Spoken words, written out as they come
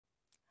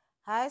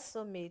Hi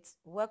Soulmates,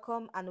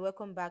 welcome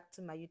back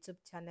to my YouTube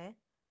channel.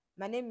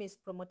 My name is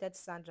Promoted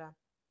Sandra.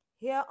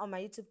 Here on my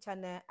YouTube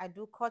channel, I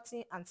do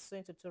cutting and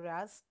sewing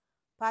tutorials,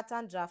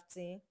 pattern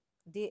drafting,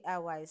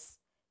 DIYs.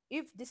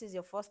 If this is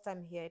your first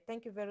time here,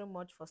 thank you very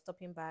much for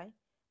stopping by.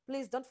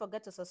 Please don't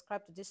forget to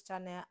subscribe to this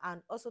channel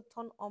and also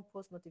turn on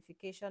post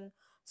notification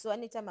so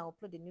anytime I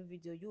upload a new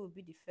video, you will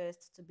be the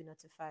first to be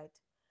notified.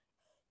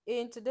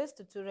 In today's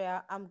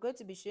tutorial, I'm going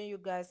to be showing you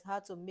guys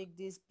how to make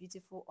this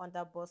beautiful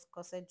underbust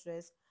corset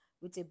dress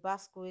with a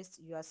basque waist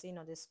you are seeing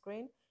on the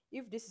screen.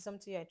 If this is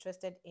something you're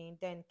interested in,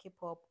 then keep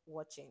up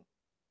watching.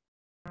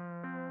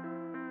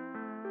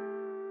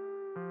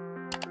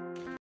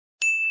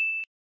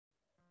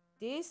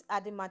 These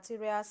are the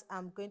materials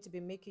I'm going to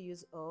be making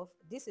use of.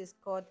 This is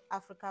called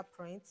Africa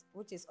print,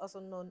 which is also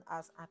known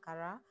as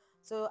Ankara.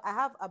 So I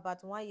have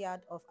about 1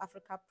 yard of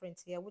Africa print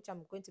here, which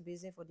I'm going to be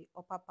using for the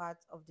upper part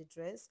of the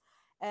dress.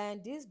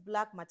 And this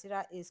black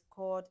material is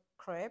called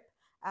crepe.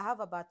 I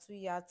have about 2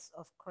 yards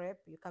of crepe.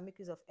 You can make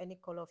use of any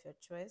color of your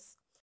choice.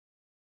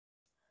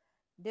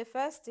 The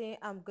first thing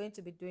I'm going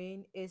to be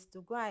doing is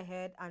to go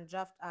ahead and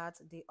draft out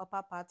the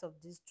upper part of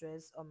this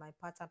dress on my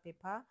pattern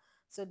paper.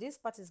 So this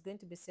part is going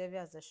to be serving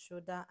as the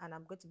shoulder, and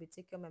I'm going to be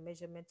taking my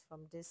measurement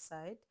from this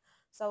side.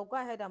 So I'll go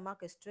ahead and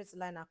mark a straight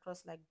line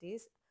across like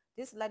this.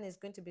 This line is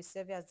going to be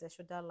serving as the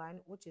shoulder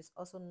line, which is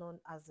also known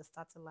as the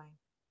starting line.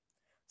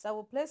 So I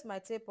will place my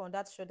tape on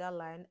that shoulder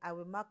line. I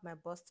will mark my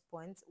bust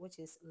point, which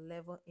is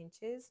 11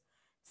 inches.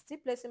 Still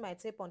placing my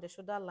tape on the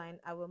shoulder line,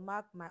 I will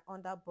mark my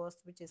under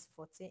bust, which is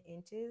 14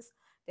 inches.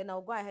 Then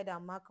I'll go ahead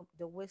and mark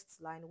the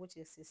waistline, which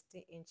is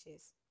 16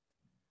 inches.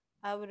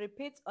 I will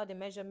repeat all the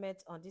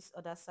measurements on this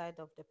other side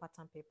of the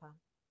pattern paper.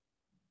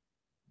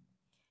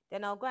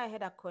 Then I'll go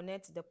ahead and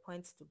connect the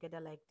points together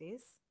like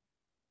this.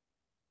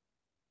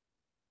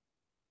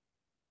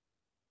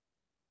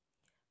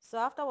 So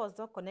after I was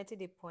done connecting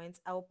the points,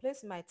 I will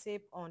place my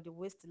tape on the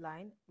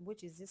waistline,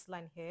 which is this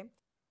line here.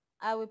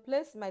 I will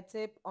place my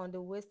tape on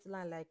the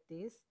waistline like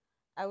this.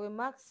 I will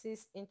mark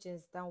 6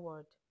 inches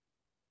downward.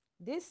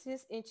 This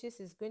 6 inches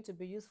is going to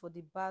be used for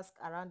the basque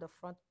around the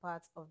front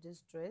part of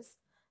this dress.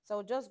 So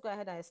I'll just go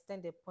ahead and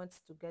extend the points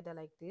together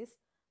like this.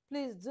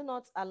 Please do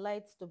not allow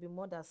it to be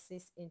more than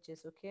 6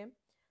 inches, okay?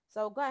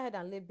 So I'll go ahead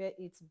and label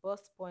it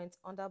bust point,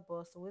 under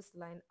bust,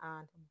 waistline,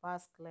 and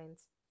basque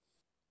length.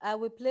 I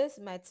will place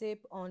my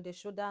tape on the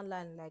shoulder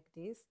line like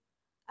this.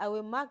 I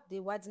will mark the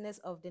wideness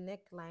of the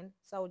neckline.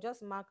 So I will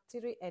just mark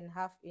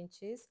 3.5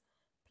 inches.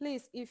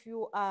 Please, if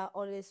you are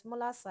on a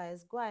smaller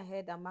size, go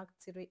ahead and mark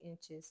 3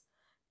 inches.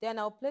 Then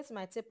I'll place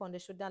my tape on the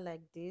shoulder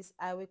like this.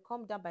 I will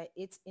come down by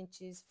 8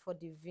 inches for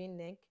the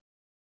V-neck.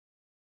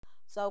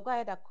 So I'll go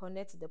ahead and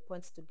connect the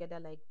points together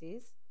like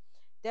this.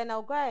 Then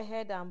I'll go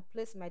ahead and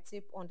place my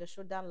tape on the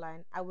shoulder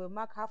line. I will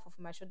mark half of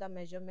my shoulder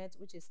measurement,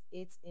 which is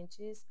 8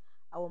 inches.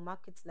 I will mark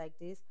it like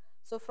this.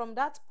 So from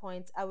that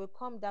point, I will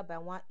come down by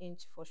 1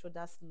 inch for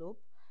shoulder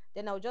slope.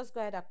 Then I'll just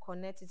go ahead and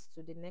connect it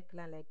to the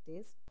neckline like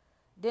this.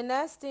 The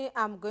next thing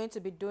I'm going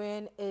to be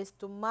doing is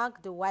to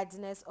mark the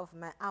wideness of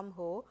my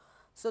armhole.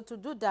 So to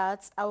do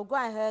that, I will go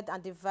ahead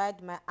and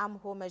divide my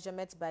armhole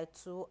measurement by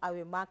 2. I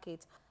will mark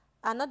it.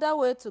 Another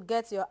way to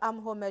get your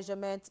armhole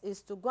measurement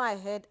is to go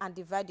ahead and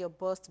divide your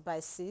bust by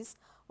 6.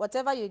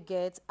 Whatever you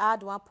get,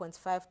 add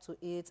 1.5 to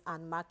it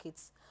and mark it.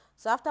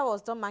 So after I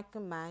was done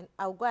marking mine,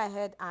 I will go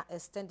ahead and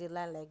extend the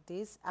line like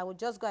this. I will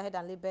just go ahead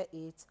and label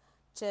it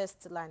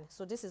chest line.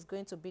 So this is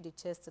going to be the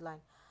chest line.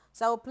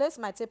 So I will place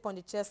my tape on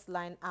the chest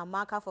line and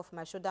mark half of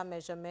my shoulder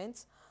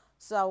measurement.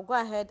 So I will go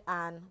ahead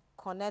and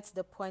connect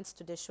the points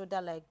to the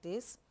shoulder like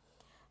this.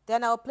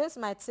 Then I'll place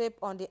my tape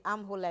on the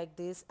armhole like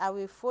this. I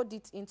will fold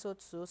it into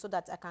 2 so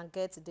that I can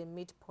get the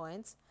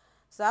midpoint.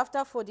 So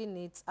after folding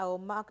it, I will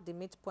mark the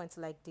midpoint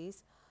like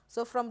this.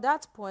 So from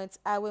that point,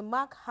 I will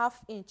mark ½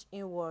 inch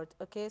inward.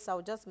 Okay, so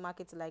I'll just mark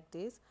it like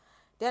this.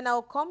 Then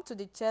I'll come to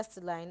the chest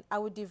line. I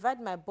will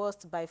divide my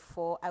bust by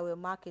 4. I will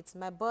mark it.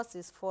 My bust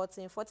is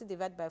 14. 14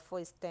 divided by 4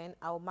 is 10.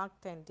 I will mark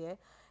 10 there.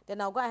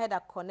 Then I'll go ahead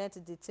and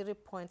connect the 3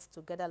 points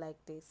together like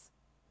this.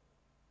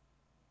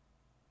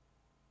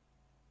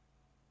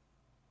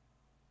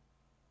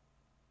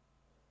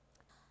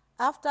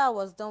 After I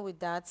was done with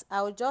that,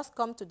 I will just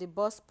come to the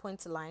bust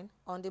point line.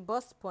 On the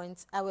bust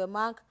point, I will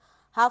mark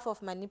half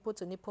of my nipple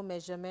to nipple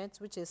measurement,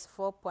 which is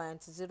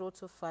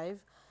 4.025.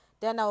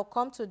 Then I will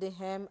come to the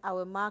hem. I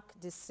will mark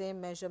the same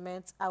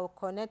measurement. I will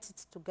connect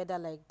it together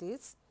like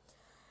this.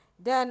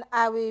 Then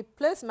I will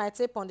place my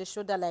tape on the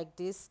shoulder like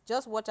this.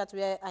 Just watch at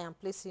where I am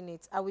placing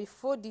it. I will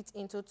fold it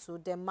into 2,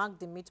 then mark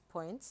the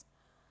midpoint.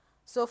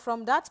 So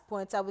from that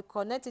point, I will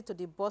connect it to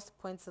the bust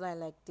point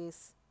line like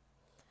this.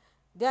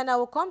 Then I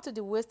will come to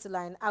the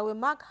waistline. I will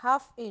mark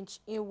 ½ inch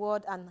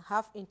inward and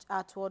 ½ inch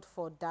outward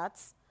for that.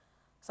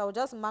 So I will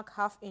just mark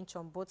 ½ inch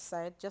on both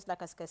sides, just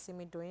like as you can see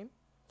me doing.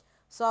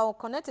 So I will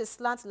connect a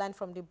slant line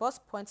from the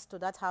bust point to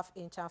that ½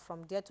 inch and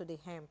from there to the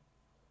hem.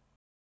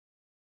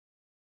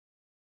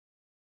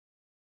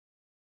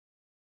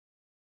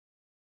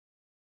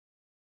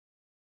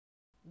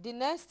 The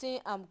next thing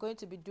I'm going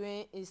to be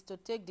doing is to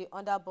take the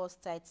under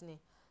bust tightening.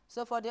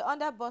 So for the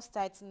under bust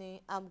tightening,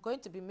 I'm going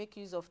to be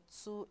making use of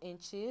 2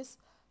 inches.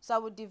 So I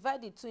will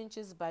divide the 2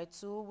 inches by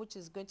 2, which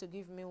is going to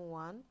give me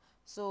 1.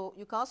 So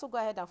you can also go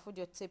ahead and fold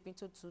your tape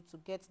into 2 to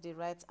get the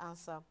right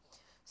answer.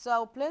 So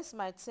I'll place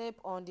my tape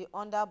on the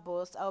under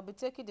bust. I'll be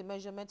taking the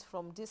measurement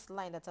from this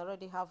line that I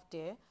already have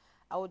there.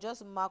 I will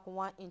just mark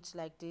 1 inch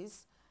like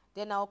this.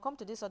 Then I'll come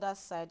to this other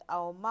side.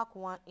 I'll mark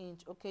 1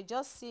 inch. Okay,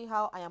 just see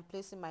how I am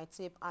placing my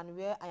tape and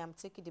where I am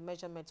taking the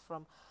measurement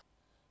from.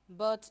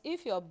 But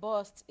if your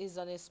bust is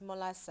on a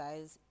smaller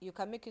size, you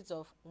can make it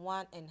of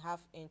 1.5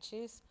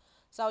 inches.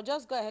 So I'll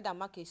just go ahead and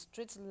mark a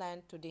straight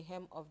line to the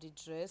hem of the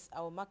dress.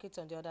 I will mark it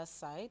on the other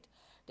side.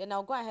 Then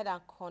I'll go ahead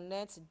and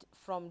connect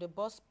from the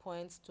bust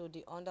point to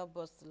the under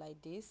bust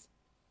like this.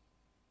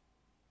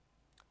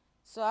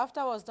 So after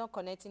I was done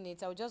connecting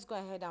it, I'll just go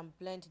ahead and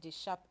blend the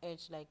sharp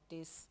edge like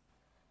this.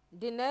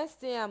 The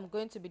next thing I'm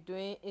going to be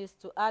doing is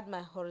to add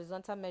my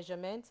horizontal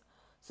measurement.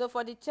 So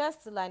for the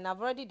chest line, I've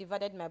already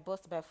divided my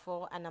bust by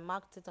 4 and I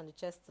marked it on the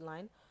chest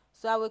line.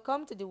 So I will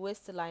come to the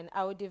waistline.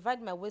 I will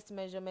divide my waist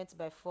measurement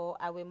by 4.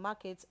 I will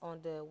mark it on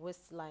the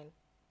waistline.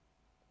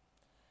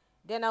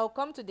 Then I will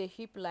come to the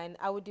hip line.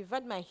 I will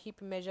divide my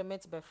hip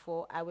measurement by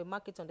 4. I will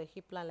mark it on the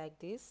hip line like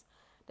this.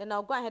 Then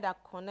I'll go ahead and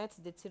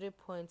connect the 3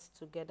 points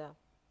together.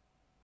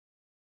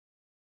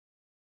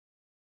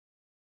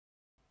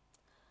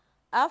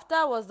 After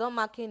I was done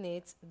marking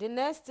it, the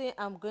next thing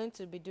I'm going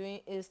to be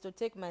doing is to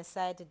take my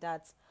side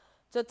dart.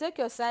 To take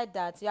your side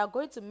dart, you are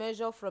going to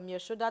measure from your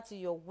shoulder to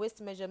your waist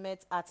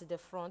measurement at the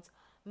front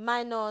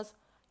minus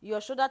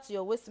your shoulder to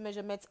your waist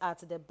measurement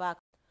at the back.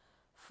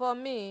 For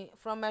me,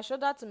 from my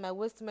shoulder to my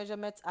waist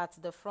measurement at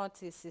the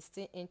front is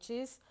 16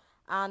 inches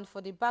and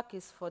for the back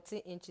is 14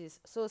 inches.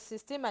 So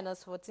 16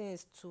 minus 14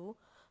 is 2.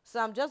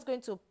 So I'm just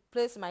going to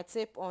place my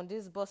tape on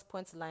this bust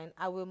point line.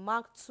 I will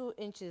mark 2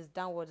 inches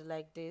downward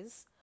like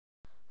this.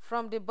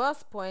 From the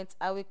bust point,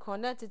 I will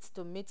connect it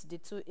to meet the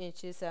 2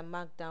 inches I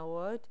marked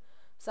downward.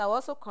 So I'll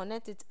also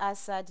connect it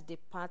outside the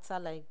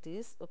pattern like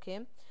this, okay?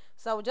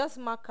 So I will just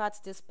mark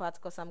out this part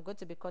because I'm going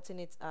to be cutting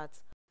it out.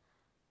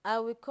 I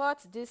will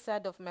cut this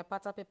side of my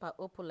pattern paper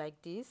open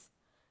like this.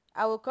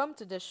 I will come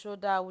to the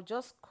shoulder. I will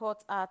just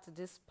cut out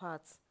this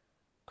part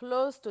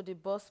close to the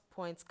bust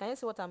point. Can you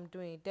see what I'm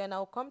doing? Then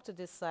I'll come to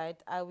this side.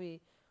 I will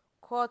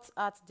cut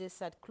out this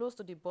side close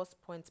to the bust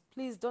point.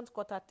 Please don't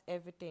cut out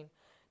everything.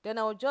 Then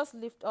I will just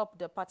lift up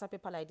the pattern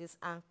paper like this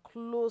and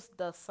close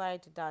the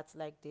side dart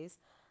like this.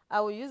 I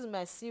will use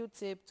my seal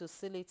tape to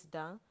seal it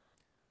down.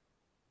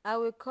 I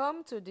will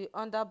come to the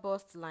under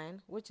bust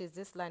line, which is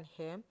this line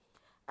here.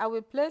 I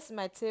will place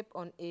my tape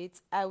on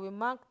it. I will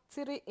mark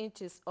 3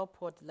 inches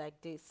upward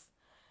like this.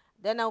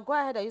 Then I'll go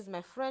ahead and use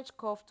my French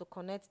curve to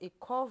connect a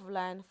curved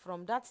line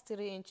from that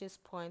 3 inches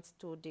point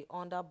to the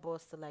under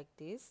bust like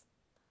this.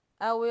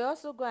 I will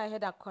also go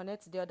ahead and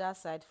connect the other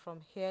side from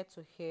here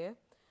to here.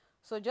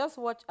 So just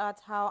watch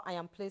out how I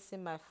am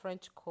placing my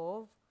French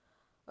curve.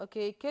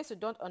 Okay, in case you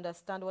don't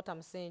understand what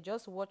I'm saying,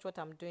 just watch what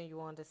I'm doing, you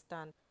will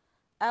understand.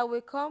 I will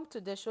come to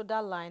the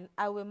shoulder line.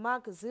 I will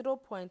mark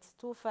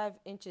 0.25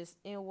 inches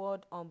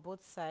inward on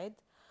both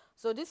sides.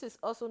 So this is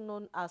also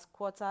known as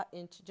quarter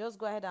inch. Just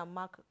go ahead and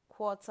mark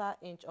quarter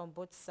inch on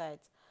both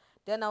sides.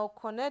 Then I'll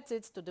connect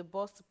it to the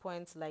bust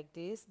point like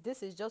this.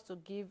 This is just to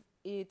give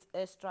it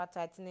extra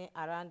tightening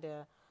around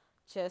the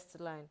chest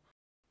line.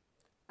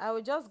 I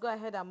will just go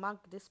ahead and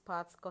mark this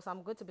part because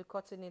I'm going to be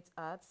cutting it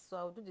out. So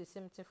I'll do the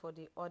same thing for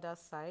the other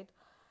side.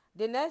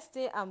 The next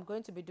thing I'm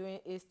going to be doing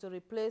is to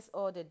replace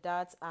all the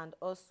darts and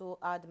also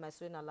add my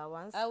sewing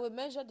allowance. I will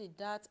measure the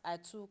dart I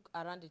took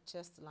around the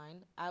chest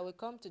line. I will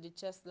come to the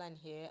chest line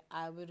here.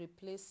 I will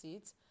replace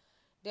it.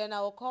 Then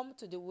I will come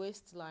to the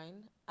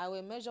waistline. I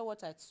will measure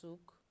what I took.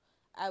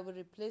 I will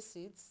replace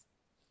it.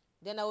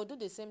 Then I will do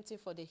the same thing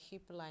for the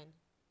hip line.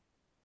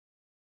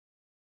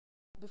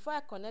 Before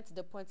I connect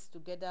the points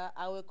together,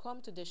 I will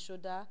come to the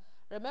shoulder.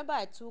 Remember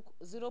I took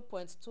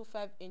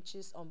 0.25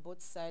 inches on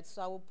both sides,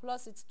 so I will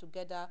plus it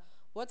together.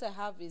 What I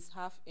have is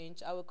 ½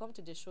 inch. I will come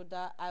to the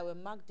shoulder. I will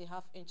mark the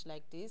 ½ inch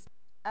like this.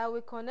 I will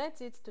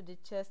connect it to the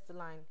chest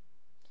line.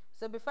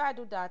 So before I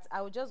do that,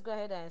 I will just go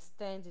ahead and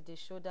extend the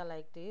shoulder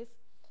like this.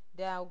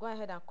 Then I'll go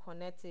ahead and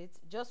connect it.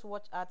 Just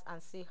watch out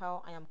and see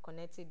how I am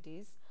connecting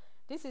this.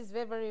 This is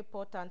very, very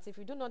important. If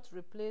you do not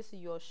replace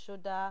your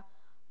shoulder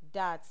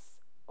darts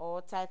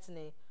or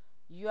tightening,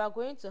 you are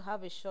going to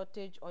have a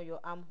shortage on your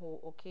armhole,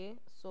 okay?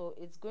 So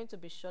it's going to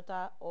be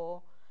shorter,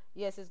 or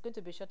yes, it's going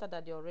to be shorter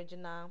than the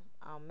original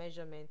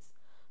measurements.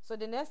 So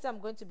the next thing I'm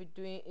going to be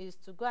doing is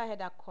to go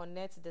ahead and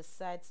connect the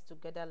sides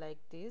together like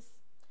this.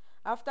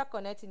 After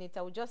connecting it,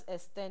 I will just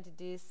extend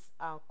this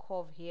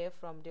curve here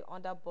from the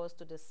under bust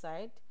to the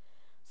side.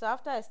 So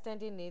after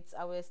extending it,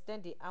 I will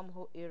extend the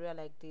armhole area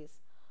like this.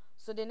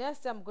 So the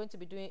next thing I'm going to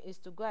be doing is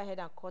to go ahead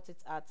and cut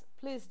it out.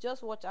 Please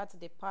just watch out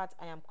the part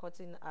I am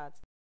cutting out.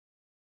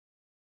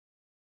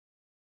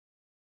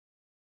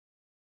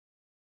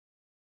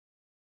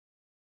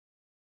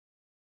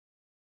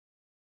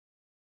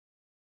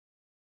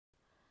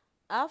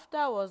 After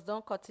I was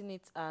done cutting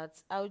it out,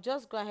 I will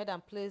just go ahead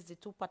and place the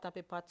two pattern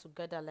paper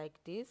together like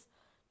this.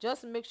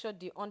 Just make sure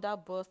the under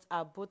bust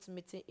are both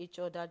meeting each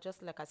other,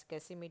 just like as you can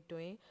see me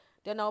doing.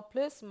 Then I'll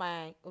place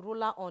my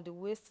ruler on the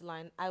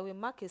waistline. I will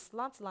mark a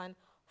slant line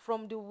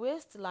from the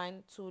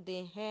waistline to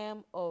the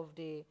hem of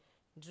the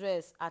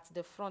dress at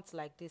the front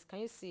like this.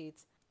 Can you see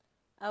it?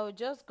 I will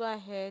just go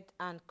ahead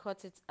and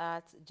cut it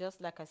out,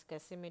 just like as you can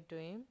see me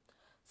doing.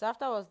 So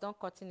after I was done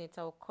cutting it,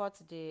 I will cut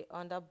the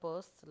under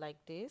bust like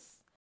this.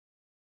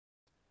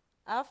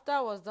 After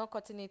I was done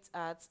cutting it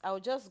out, I will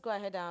just go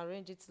ahead and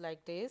arrange it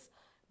like this.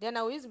 Then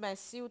I will use my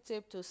seal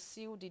tape to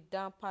seal the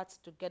down parts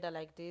together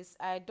like this.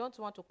 I don't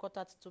want to cut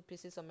out two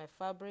pieces of my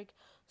fabric.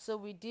 So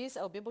with this,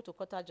 I'll be able to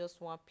cut out just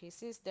one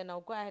pieces. Then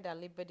I'll go ahead and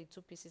label the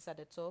two pieces at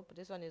the top.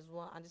 This one is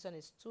one and this one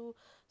is two.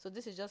 So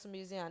this is just me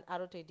using an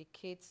arrow to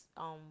indicate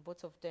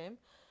both of them.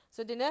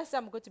 So the next thing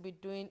I'm going to be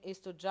doing is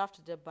to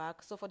draft the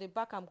back. So for the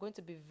back, I'm going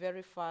to be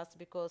very fast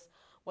because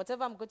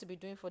whatever I'm going to be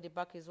doing for the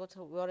back is what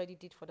we already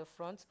did for the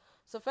front.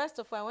 So first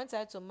of all, I went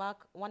ahead to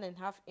mark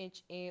 1.5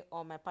 inch in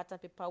on my pattern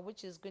paper,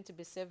 which is going to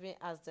be serving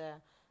as the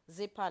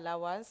zipper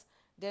allowance.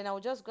 Then I'll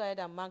just go ahead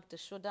and mark the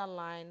shoulder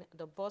line,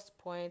 the bust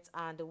point,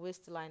 and the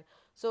waistline.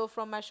 So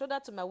from my shoulder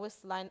to my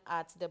waistline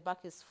at the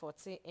back is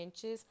 14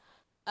 inches.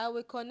 I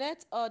will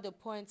connect all the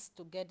points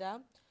together.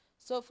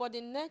 So for the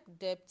neck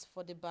depth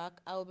for the back,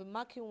 I will be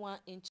marking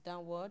 1 inch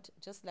downward,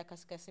 just like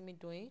as you can see me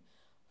doing.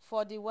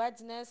 For the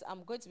wideness,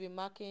 I'm going to be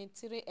marking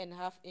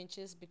 3.5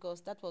 inches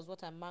because that was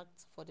what I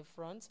marked for the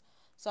front.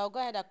 So I'll go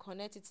ahead and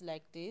connect it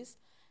like this.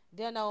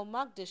 Then I'll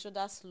mark the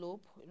shoulder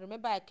slope.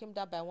 Remember, I came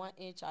down by 1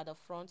 inch at the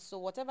front. So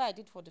whatever I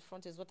did for the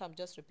front is what I'm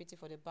just repeating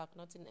for the back,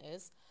 nothing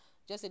else.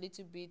 Just a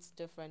little bit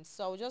different.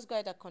 So I'll just go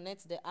ahead and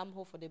connect the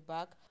armhole for the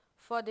back.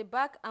 For the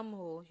back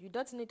armhole, you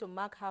don't need to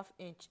mark 1/2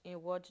 inch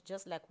inward,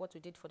 just like what we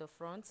did for the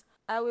front.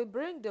 I will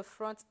bring the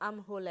front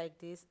armhole like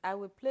this. I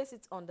will place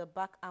it on the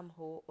back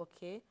armhole,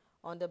 okay?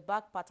 On the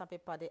back pattern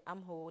paper, the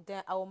armhole.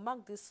 Then I will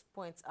mark this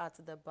point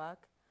at the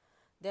back.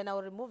 Then I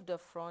will remove the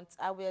front.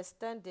 I will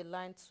extend the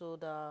line to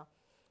the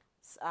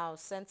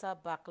center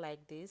back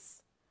like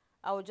this.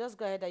 I will just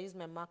go ahead and use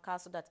my marker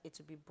so that it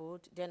will be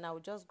bold. Then I will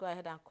just go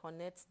ahead and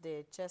connect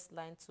the chest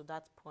line to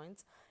that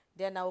point.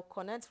 Then I will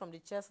connect from the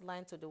chest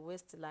line to the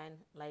waistline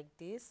like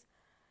this.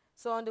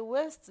 So on the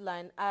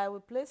waistline, I will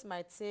place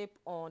my tape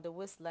on the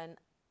waistline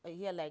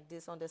here like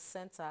this on the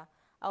center.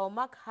 I will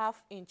mark 1/2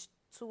 inch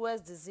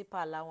towards the zipper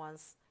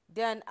allowance.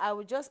 Then I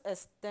will just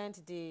extend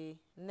the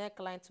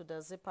neckline to the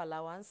zipper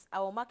allowance.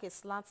 I will mark a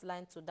slant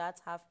line to that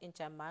 1/2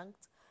 inch I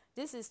marked.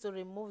 This is to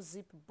remove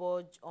zip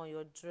bulge on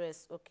your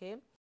dress, okay?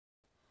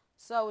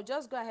 So I will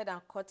just go ahead and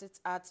cut it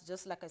out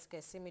just like as you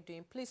can see me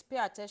doing. Please pay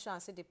attention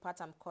and see the part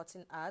I'm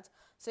cutting out.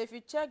 So if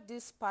you check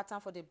this pattern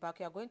for the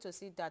back, you are going to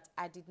see that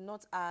I did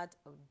not add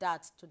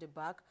that to the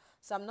back.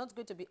 So I'm not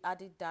going to be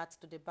adding that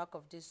to the back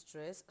of this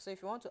dress. So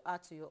if you want to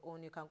add to your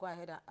own, you can go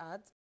ahead and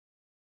add.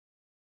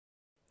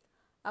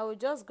 I will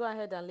just go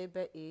ahead and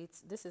label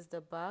it. This is the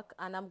back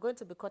and I'm going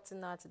to be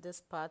cutting out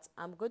this part.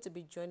 I'm going to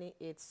be joining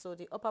it. So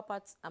the upper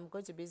part I'm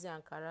going to be using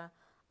Ankara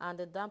and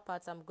the down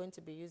part I'm going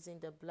to be using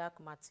the black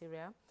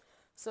material.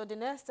 So the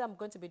next thing I'm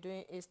going to be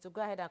doing is to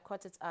go ahead and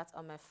cut it out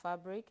on my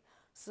fabric.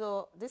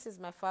 So this is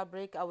my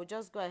fabric. I will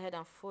just go ahead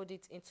and fold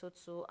it into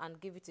two and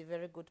give it a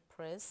very good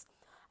press.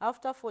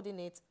 After folding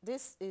it,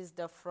 this is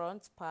the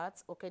front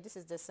part. Okay, this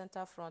is the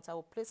center front. I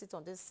will place it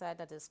on this side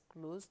that is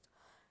closed.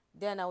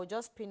 Then I will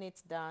just pin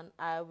it down.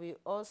 I will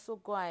also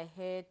go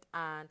ahead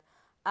and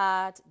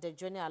add the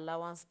joining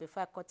allowance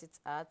before I cut it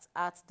out.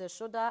 At the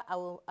shoulder, I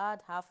will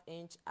add 1/2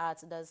 inch. At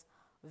the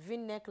V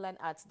neckline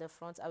at the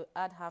front, I will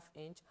add 1/2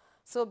 inch.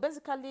 So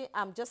basically,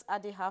 I'm just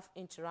adding 1/2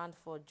 inch round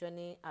for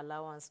joining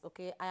allowance.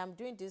 Okay, I am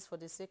doing this for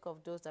the sake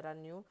of those that are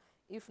new.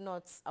 If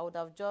not, I would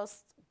have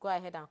just go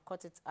ahead and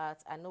cut it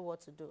out. I know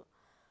what to do.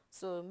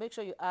 So make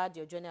sure you add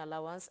your joining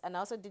allowance. And I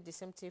also did the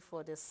same thing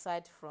for the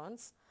side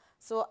fronts.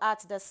 So at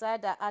the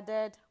side, I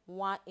added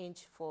 1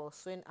 inch for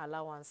sewing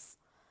allowance.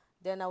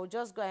 Then I will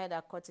just go ahead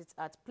and cut it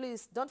out.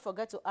 Please don't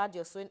forget to add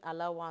your sewing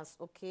allowance,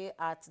 okay,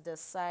 at the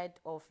side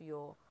of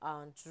your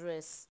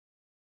dress.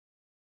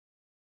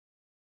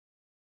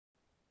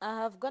 I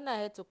have gone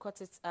ahead to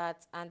cut it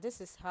out and this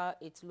is how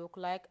it look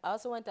like. I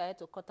also went ahead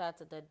to cut out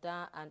the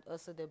down and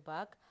also the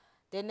back.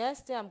 The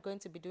next thing I'm going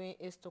to be doing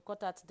is to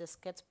cut out the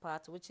skirt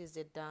part, which is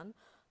the down.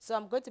 So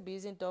I'm going to be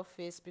using doll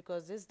face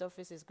because this doll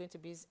face is going to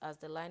be used as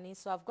the lining.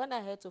 So I've gone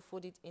ahead to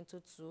fold it into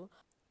two.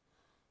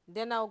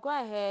 Then I'll go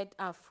ahead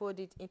and fold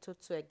it into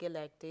two again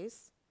like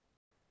this.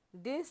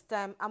 This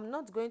time I'm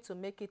not going to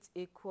make it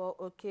equal,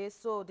 okay?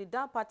 So the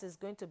down part is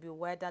going to be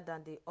wider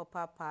than the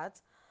upper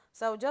part.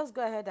 So I'll just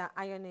go ahead and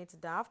iron it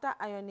down. After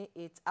ironing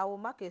it, I will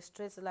mark a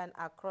straight line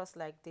across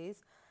like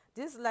this.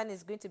 This line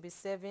is going to be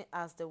serving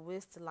as the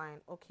waistline,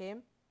 okay?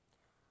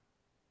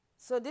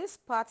 So this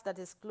part that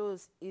is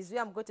closed is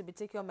where I'm going to be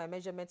taking all my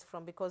measurements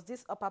from because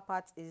this upper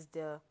part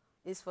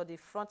is for the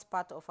front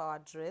part of our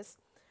dress.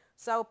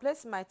 So I will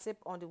place my tape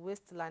on the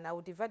waistline. I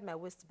will divide my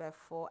waist by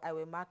 4. I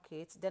will mark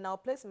it. Then I'll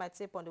place my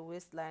tape on the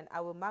waistline. I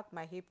will mark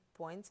my hip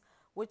point,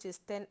 which is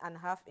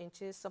 10.5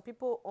 inches. Some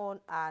people own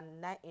are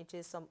 9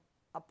 inches. Some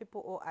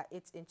people own are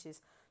 8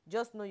 inches.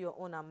 Just know your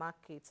own and mark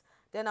it.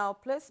 Then I'll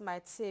place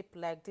my tape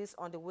like this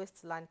on the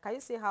waistline. Can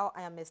you see how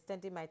I am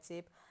extending my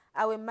tape?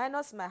 I will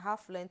minus my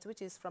half length,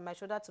 which is from my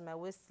shoulder to my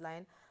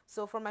waistline.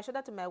 So from my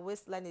shoulder to my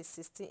waistline is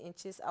 16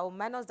 inches. I will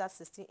minus that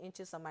 16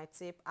 inches on my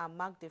tape and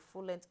mark the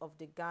full length of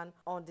the gown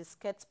on the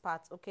skirt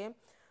part, okay?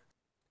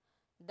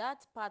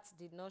 That part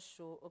did not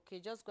show. Okay,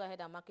 just go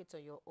ahead and mark it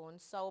on your own.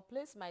 So I'll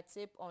place my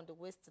tape on the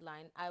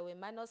waistline. I will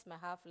minus my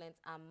half length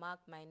and mark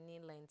my knee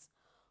length.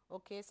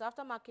 Okay, so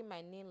after marking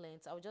my knee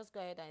length, I'll just go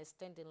ahead and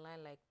extend the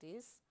line like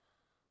this.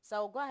 So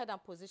I'll go ahead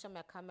and position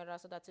my camera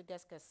so that you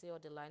guys can see all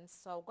the lines.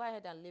 So I'll go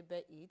ahead and label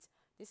it.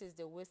 This is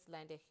the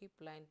waistline, the hip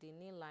line, the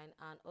knee line,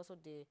 and also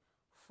the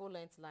full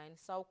length line.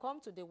 So I'll come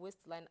to the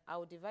waistline. I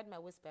will divide my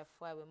waist by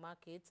 4. I will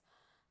mark it.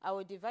 I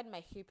will divide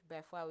my hip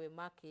by 4. I will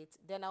mark it.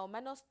 Then I will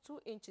minus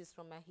 2 inches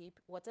from my hip.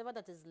 Whatever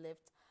that is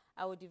left,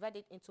 I will divide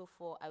it into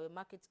 4. I will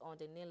mark it on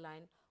the knee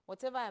line.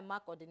 Whatever I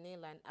mark on the knee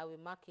line, I will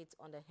mark it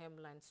on the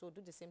hemline. So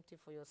do the same thing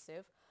for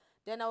yourself.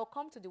 Then I will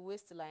come to the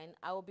waistline.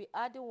 I will be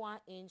adding 1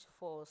 inch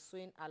for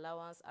sewing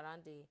allowance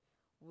around the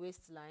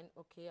waistline.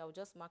 Okay, I will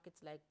just mark it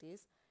like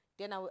this.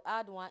 Then I will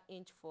add 1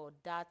 inch for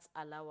dart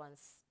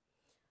allowance.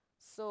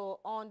 So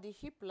on the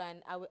hip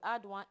line, I will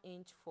add 1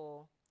 inch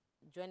for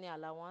joining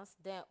allowance.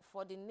 Then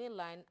for the knee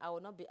line, I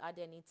will not be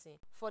adding anything.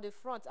 For the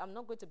front, I'm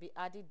not going to be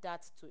adding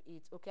that to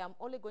it. Okay, I'm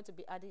only going to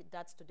be adding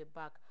that to the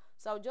back.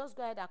 So I'll just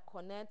go ahead and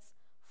connect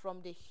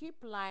from the hip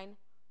line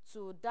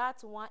to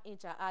that 1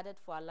 inch I added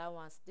for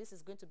allowance. This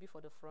is going to be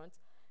for the front.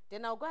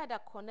 Then I'll go ahead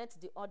and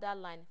connect the other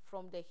line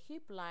from the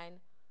hip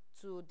line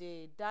to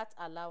the dart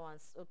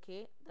allowance,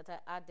 okay, that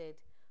I added.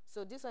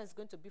 So this one is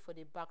going to be for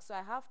the back. So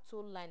I have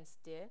 2 lines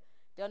there.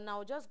 Then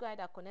I'll just go ahead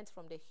and connect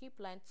from the hip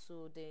line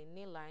to the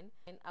knee line,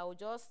 and I will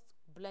just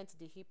blend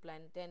the hip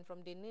line. Then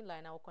from the knee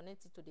line, I will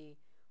connect it to the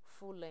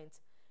full length.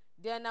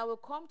 Then I will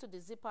come to the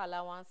zipper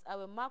allowance. I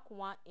will mark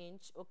 1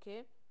 inch,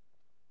 okay.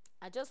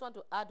 I just want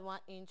to add 1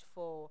 inch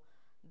for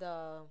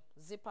the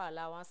zipper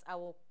allowance. I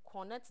will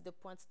connect the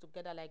points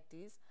together like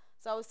this.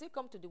 So I will still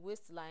come to the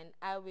waistline.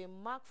 I will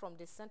mark from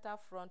the center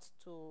front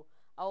to,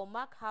 I will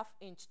mark half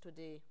inch to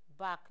the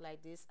back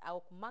like this. I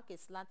will mark a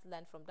slant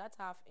line from that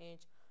half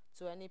inch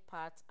to any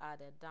part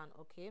added down,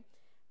 okay.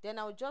 Then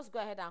I'll just go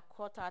ahead and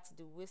cut out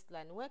the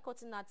waistline. When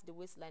cutting out the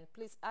waistline,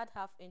 please add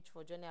half inch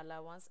for joining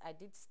allowance. I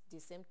did the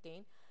same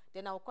thing.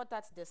 Then I'll cut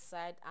out the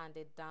side and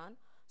the down.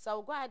 So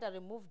I'll go ahead and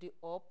remove the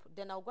up.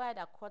 Then I'll go ahead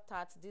and cut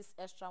out this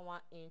extra 1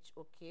 inch,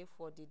 okay,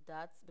 for the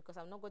darts, because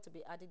I'm not going to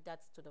be adding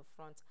that to the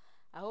front.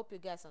 I hope you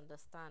guys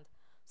understand.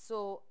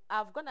 So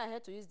I've gone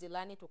ahead to use the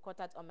lining to cut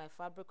out on my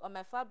fabric. On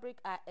my fabric,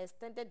 I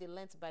extended the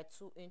length by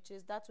 2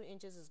 inches. That 2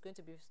 inches is going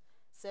to be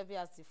serving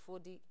as the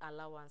folding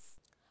allowance.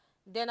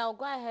 Then I'll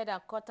go ahead and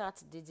cut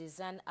out the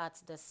design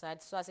at the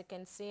side. So as you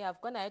can see,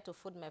 I've gone ahead to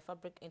fold my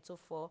fabric into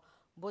 4,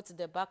 both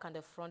the back and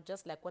the front,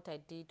 just like what I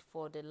did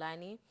for the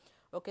lining.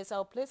 Okay, so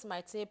I'll place my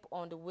tape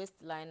on the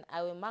waistline.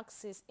 I will mark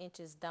 6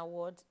 inches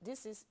downward. This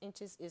 6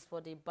 inches is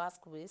for the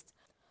basque waist,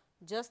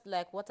 just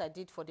like what I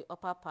did for the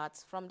upper part.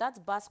 From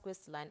that basque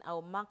waistline, I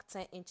will mark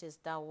 10 inches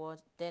downward.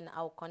 Then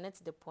I'll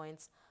connect the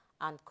points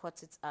and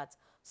cut it out.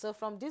 So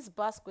from this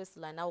basque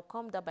waistline, I'll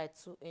come down by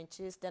 2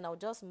 inches. Then I'll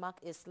just mark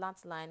a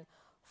slant line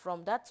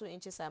from that 2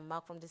 inches I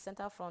mark from the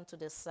center front to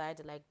the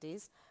side like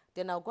this.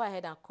 Then I'll go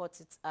ahead and cut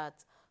it out.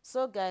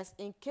 So guys,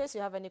 in case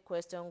you have any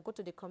question, go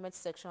to the comment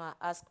section and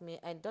ask me,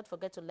 and don't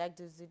forget to like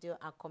this video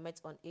and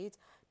comment on it.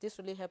 This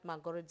really helped my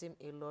algorithm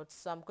a lot.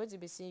 So I'm going to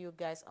be seeing you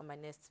guys on my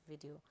next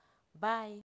video. Bye.